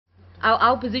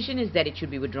Our position is that it should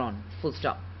be withdrawn, full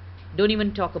stop. Don't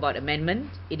even talk about amendment.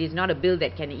 It is not a bill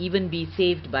that can even be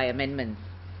saved by amendments,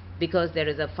 because there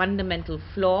is a fundamental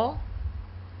flaw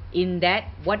in that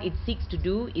what it seeks to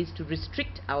do is to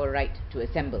restrict our right to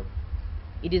assemble.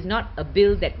 It is not a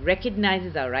bill that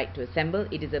recognizes our right to assemble.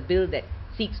 It is a bill that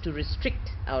seeks to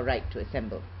restrict our right to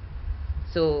assemble.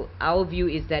 So our view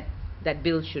is that that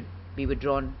bill should be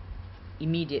withdrawn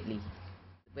immediately.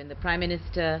 When the Prime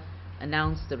Minister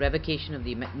announced the revocation of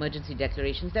the emergency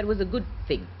declarations, that was a good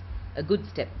thing, a good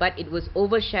step, but it was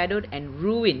overshadowed and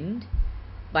ruined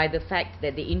by the fact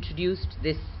that they introduced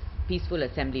this peaceful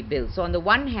assembly bill. So on the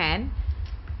one hand,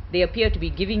 they appear to be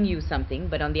giving you something,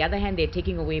 but on the other hand, they're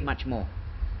taking away much more.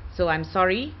 So I'm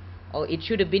sorry, or it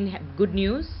should have been good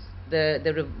news, the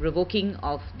revoking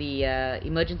of the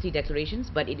emergency declarations,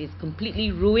 but it is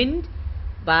completely ruined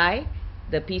by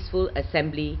the peaceful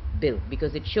assembly bill,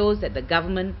 because it shows that the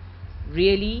government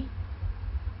really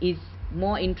is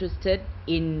more interested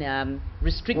in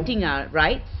restricting our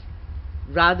rights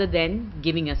rather than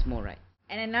giving us more rights.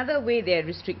 And another way they're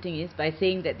restricting is by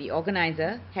saying that the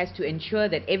organizer has to ensure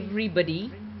that everybody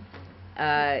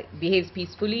behaves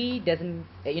peacefully, doesn't,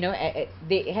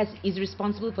 is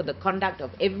responsible for the conduct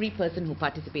of every person who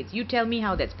participates. You tell me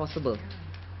how that's possible.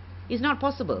 It's not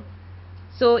possible.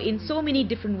 So in so many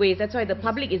different ways, that's why the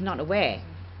public is not aware.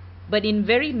 But in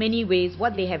very many ways,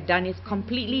 what they have done is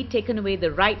completely taken away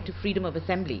the right to freedom of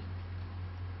assembly.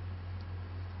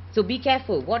 So be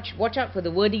careful, watch out for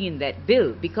the wording in that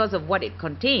bill. Because of what it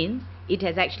contains, it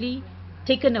has actually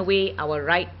taken away our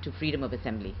right to freedom of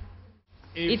assembly.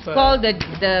 It's called the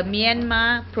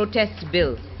Myanmar Protest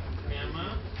Bill.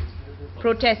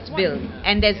 Protest Bill.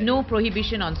 And there's no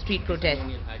prohibition on street protests.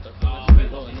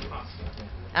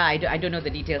 I don't know the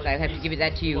details. I'll have to give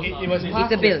that to you. It was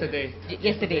passed yesterday.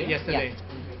 Yesterday.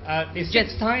 Yeah. It's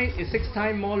six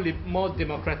times more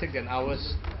democratic than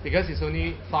ours, because it's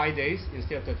only 5 days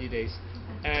instead of 30 days,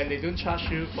 and they don't charge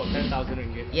you for 10,000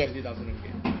 ringgit, yes. 20,000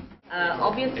 ringgit.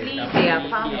 Obviously, they are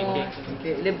far more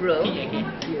liberal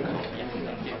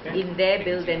in their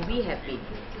bill than we have been.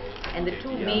 And the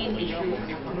two main issues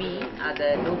for me are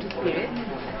the notice period,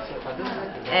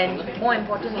 and more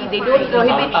importantly, they don't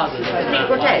prohibit street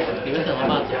protest.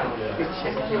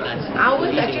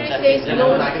 Ours actually says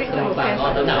no street protest.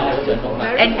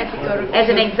 And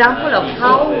as an example of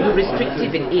how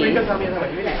restrictive it is,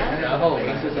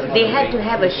 they had to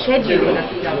have a schedule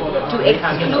to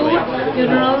exclude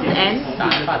funerals and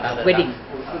weddings.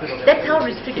 That's how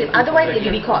restrictive. Otherwise, they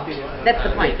will be caught. That's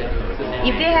the point.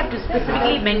 If they have to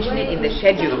specifically mention it in the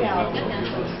schedule,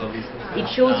 it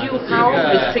shows you how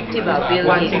restrictive our bill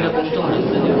is,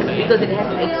 because it has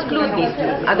to exclude these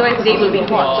two. Otherwise, they will be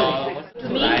caught. To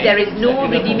me, there is no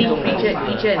redeeming feature in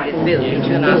this bill. You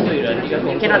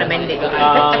cannot amend it.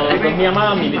 The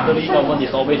Myanmar military government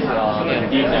is always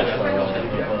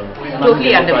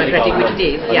totally undemocratic, which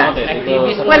it is, yeah.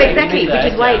 Well, exactly, which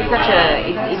is why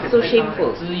it's so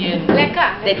shameful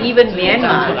that even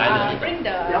Myanmar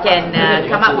can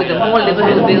come up with a more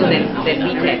liberal bill than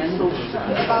we can.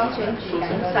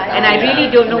 And I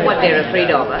really don't know what they're afraid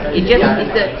of. It's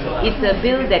a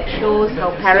bill that shows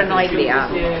how paranoid they are.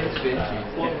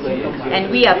 And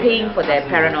we are paying for their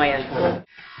paranoia.